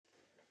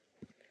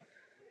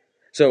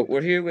So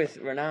we're here with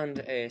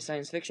renowned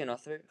science fiction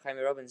author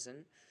Jaime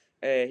Robinson.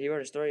 He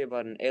wrote a story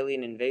about an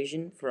alien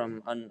invasion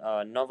from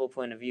a novel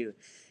point of view.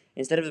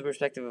 Instead of the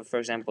perspective of, for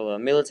example, a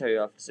military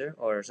officer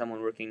or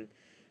someone working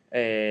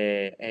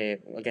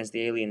against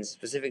the aliens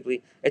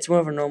specifically, it's more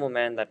of a normal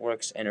man that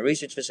works in a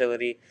research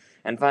facility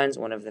and finds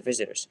one of the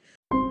visitors.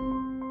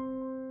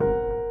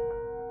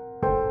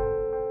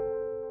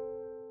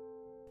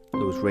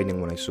 It was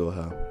raining when I saw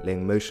her,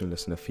 laying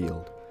motionless in a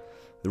field.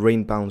 The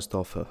rain bounced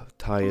off her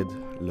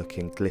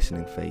tired-looking,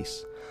 glistening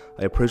face.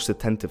 I approached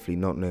attentively,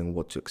 not knowing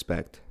what to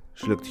expect.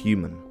 She looked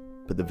human,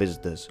 but the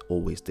visitors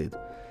always did.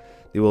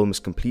 They were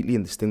almost completely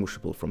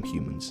indistinguishable from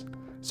humans.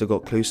 As I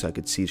got closer, I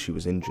could see she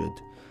was injured.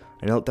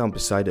 I knelt down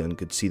beside her and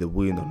could see the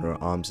wound on her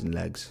arms and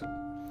legs.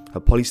 Her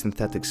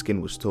polysynthetic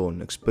skin was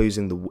torn,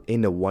 exposing the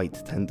inner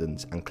white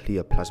tendons and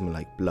clear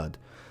plasma-like blood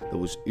that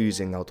was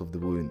oozing out of the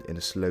wound in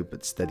a slow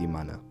but steady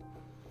manner.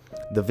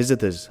 The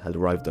visitors had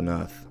arrived on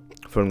Earth,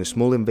 following a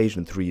small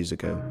invasion 3 years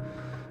ago.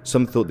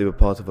 Some thought they were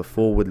part of a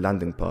forward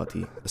landing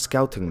party, a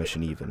scouting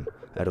mission even,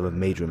 out of a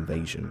major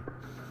invasion.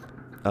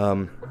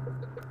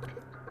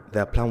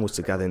 Their plan was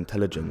to gather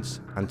intelligence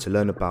and to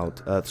learn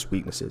about Earth's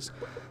weaknesses.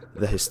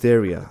 The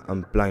hysteria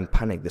and blind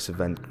panic this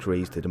event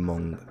created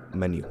among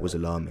many was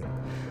alarming.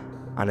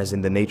 And as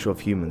in the nature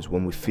of humans,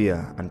 when we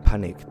fear and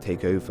panic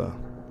take over,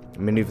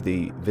 many of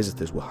the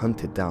visitors were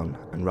hunted down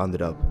and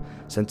rounded up,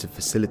 sent to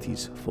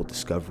facilities for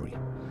discovery.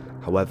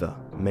 However,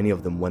 many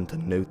of them went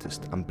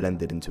unnoticed and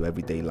blended into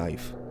everyday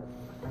life.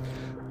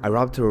 I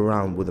wrapped her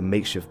around with a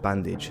makeshift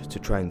bandage to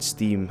try and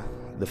stem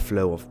the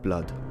flow of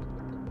blood.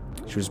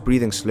 She was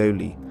breathing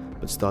slowly,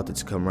 but started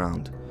to come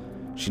round.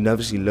 She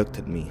nervously looked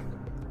at me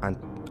and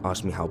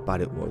asked me how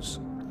bad it was.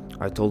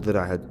 I told her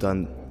I had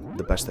done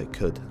the best I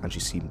could, and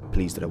she seemed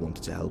pleased that I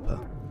wanted to help her.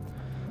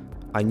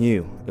 I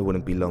knew it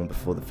wouldn't be long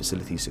before the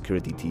facility's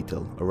security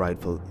detail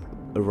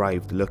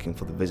arrived looking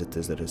for the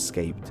visitors that had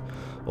escaped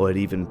or had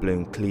even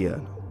blown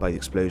clear by the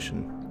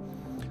explosion.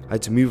 I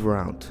had to move her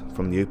out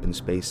from the open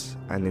space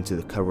and into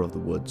the cover of the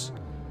woods.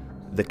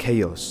 The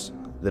chaos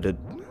that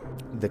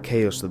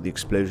the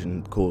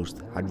explosion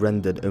caused had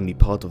rendered only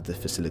part of the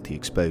facility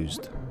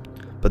exposed,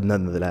 but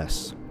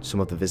nonetheless, some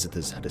of the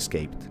visitors had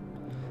escaped.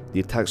 The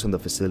attacks on the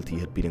facility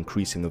had been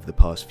increasing over the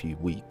past few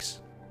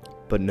weeks,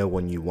 but no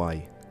one knew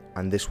why,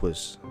 and this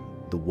was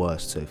the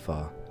worst so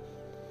far.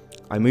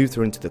 I moved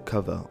her into the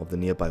cover of the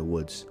nearby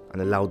woods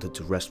and allowed her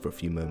to rest for a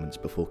few moments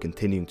before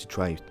continuing to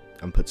try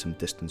and put some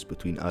distance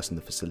between us and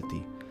the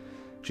facility.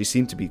 She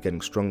seemed to be getting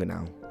stronger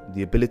now.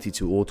 The ability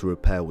to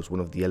auto-repair was one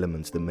of the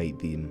elements that made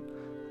them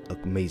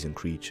amazing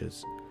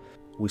creatures.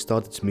 We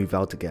started to move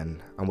out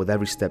again, and with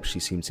every step she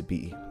seemed to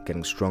be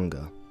getting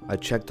stronger. I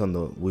checked on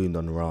the wound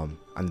on her arm,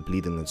 and the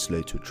bleeding had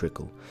slowed to a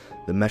trickle.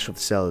 The mesh of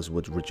cells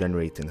was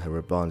regenerating her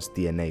advanced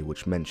DNA,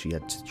 which meant she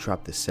had to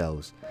trap the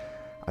cells,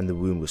 and the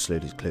wound was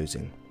slowly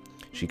closing.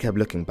 She kept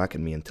looking back at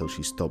me until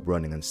she stopped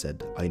running and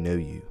said, "I know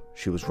you."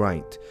 She was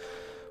right.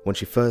 When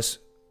she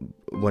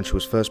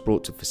was first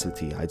brought to the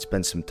facility, I had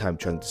spent some time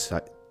trying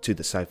to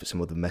decipher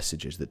some of the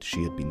messages that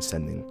she had been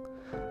sending.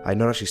 I had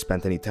not actually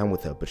spent any time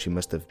with her, but she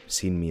must have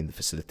seen me in the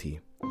facility.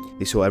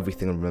 They saw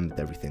everything and remembered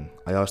everything.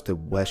 I asked her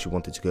where she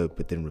wanted to go,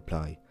 but didn't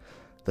reply.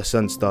 The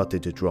sun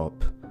started to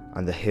drop,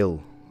 and the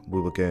hill we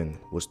were going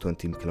was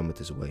 20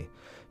 kilometers away.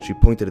 She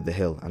pointed at the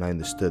hill, and I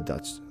understood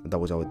that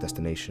was our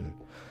destination.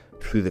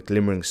 Through the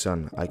glimmering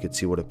sun, I could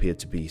see what appeared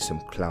to be some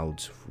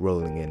clouds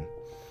rolling in.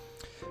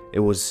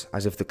 It was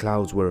as if the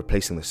clouds were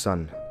replacing the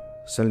sun.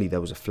 Suddenly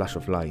there was a flash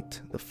of light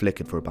that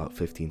flickered for about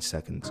 15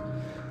 seconds.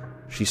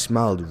 She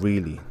smiled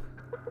really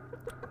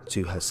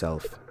to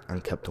herself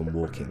and kept on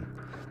walking.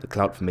 The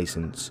cloud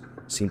formations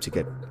seemed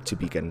to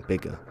be getting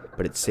bigger,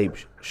 but its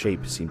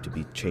shape seemed to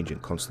be changing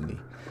constantly.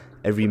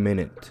 Every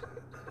minute,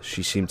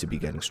 she seemed to be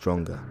getting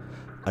stronger.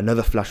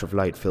 Another flash of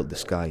light filled the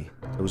sky.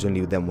 It was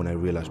only then when I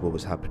realized what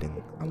was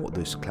happening and what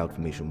this cloud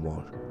formation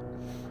was.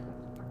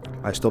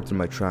 I stopped in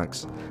my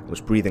tracks and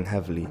was breathing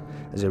heavily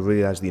as I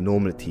realized the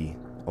enormity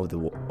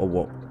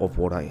of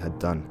what I had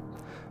done.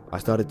 I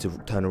started to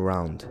turn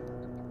around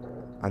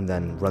and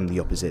then run the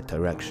opposite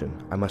direction.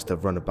 I must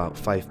have run about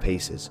 5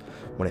 paces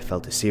when I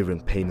felt a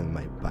searing pain in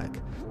my back.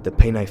 The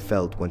pain I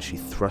felt when she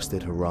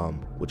thrusted her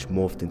arm, which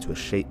morphed into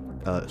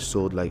a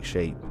sword-like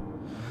shape,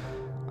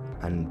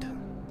 and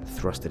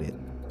thrusted it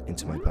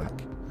into my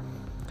back.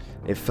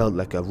 It felt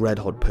like a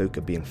red-hot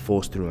poker being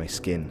forced through my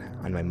skin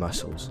and my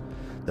muscles.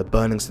 The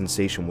burning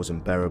sensation was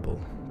unbearable.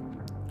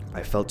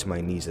 I fell to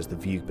my knees as the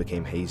view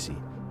became hazy,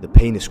 the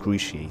pain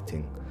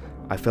excruciating.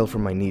 I fell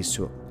from my knees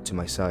to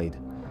my side.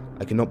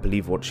 I could not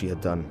believe what she had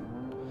done.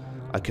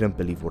 I couldn't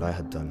believe what I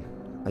had done.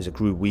 As it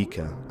grew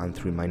weaker, and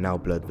through my now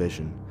blurred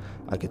vision,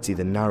 I could see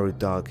the narrow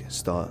dark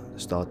star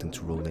starting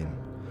to roll in.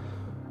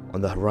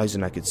 On the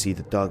horizon I could see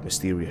the dark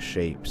mysterious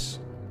shapes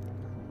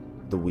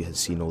that we had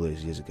seen all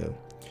those years ago,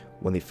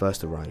 when they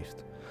first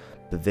arrived,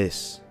 but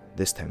this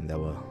time there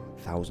were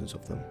thousands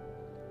of them.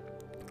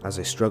 As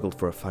I struggled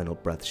for a final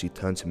breath, she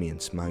turned to me and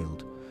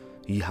smiled.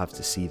 "You have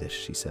to see this,"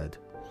 she said.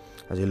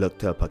 As I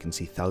looked up, I can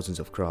see thousands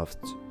of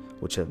crafts,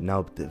 which have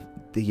now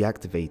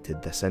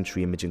deactivated their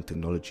sensory imaging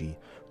technology,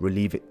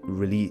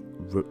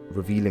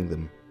 revealing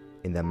them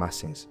in their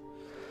masses.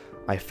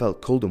 I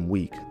felt cold and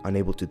weak,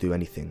 unable to do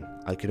anything.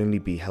 I could only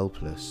be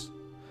helpless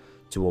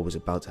to what was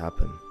about to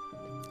happen.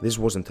 This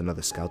wasn't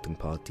another scouting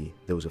party,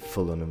 there was a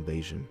full-on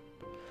invasion.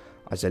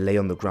 As I lay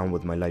on the ground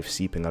with my life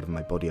seeping out of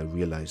my body, I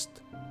realized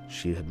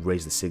she had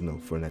raised the signal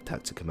for an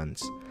attack to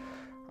commence,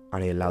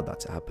 and I allowed that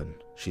to happen.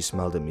 She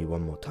smiled at me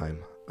one more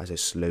time as I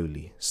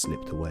slowly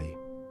slipped away.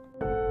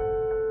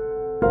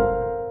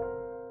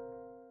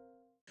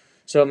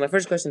 So my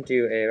first question to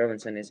you,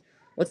 Robinson, is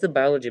what's the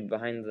biology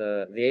behind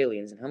the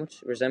aliens, and how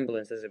much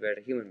resemblance does it bear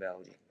to human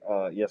biology?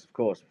 Yes, of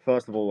course.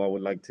 First of all, I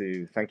would like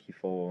to thank you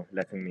for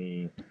letting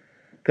me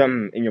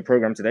come in your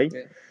program today.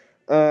 Yeah.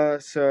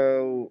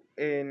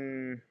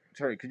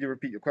 Sorry, could you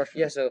repeat your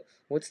question? Yeah, so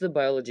what's the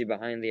biology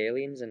behind the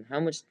aliens, and how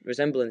much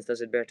resemblance does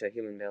it bear to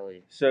human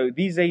biology? So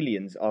these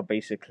aliens are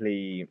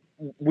basically,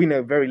 we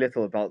know very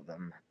little about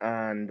them,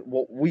 and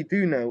what we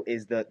do know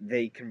is that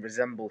they can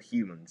resemble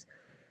humans.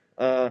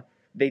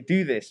 They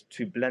do this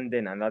to blend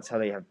in, and that's how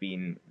they have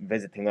been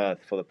visiting Earth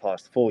for the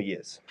past 4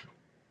 years.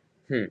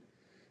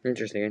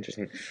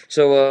 Interesting.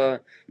 So,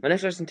 my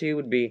next question to you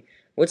would be,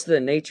 what's the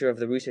nature of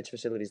the research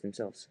facilities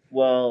themselves?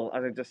 Well,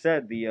 as I just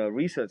said, the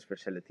research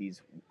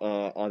facilities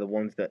are the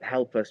ones that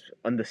help us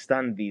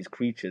understand these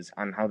creatures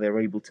and how they're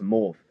able to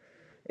morph.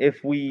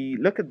 If we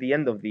look at the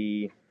end of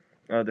the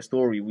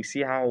story, we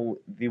see how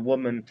the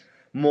woman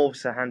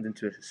morphs her hand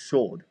into a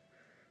sword.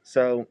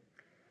 So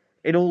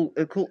it all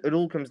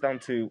comes down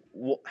to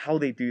how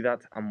they do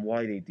that and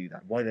why they do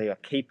that, why they are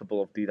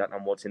capable of doing that,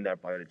 and what's in their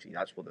biology.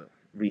 That's what the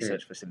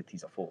research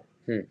facilities are for.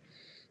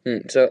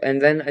 So,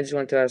 and then I just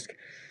want to ask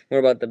more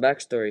about the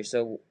backstory.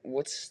 So,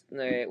 what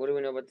do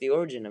we know about the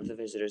origin of the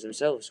visitors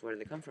themselves? Where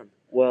did they come from?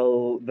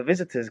 Well, the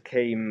visitors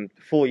came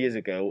 4 years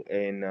ago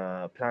in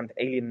a planned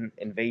alien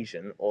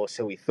invasion, or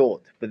so we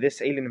thought. But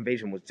this alien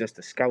invasion was just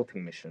a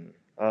scouting mission.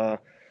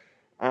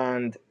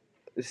 And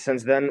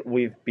since then,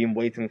 we've been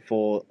waiting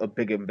for a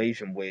big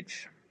invasion,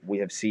 which we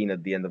have seen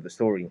at the end of the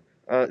story.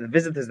 The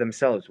visitors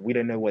themselves, we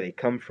don't know where they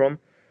come from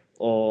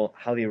or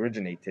how they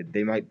originated.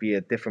 They might be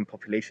a different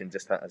population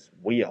just as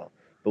we are.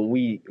 But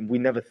we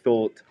never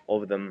thought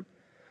of them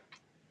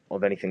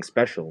of anything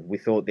special. We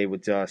thought they were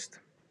just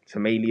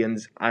some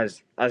aliens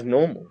as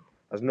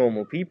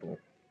normal people,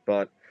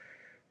 but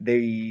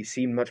they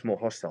seem much more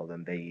hostile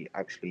than they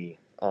actually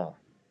are.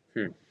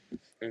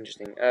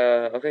 Interesting.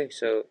 Okay,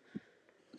 so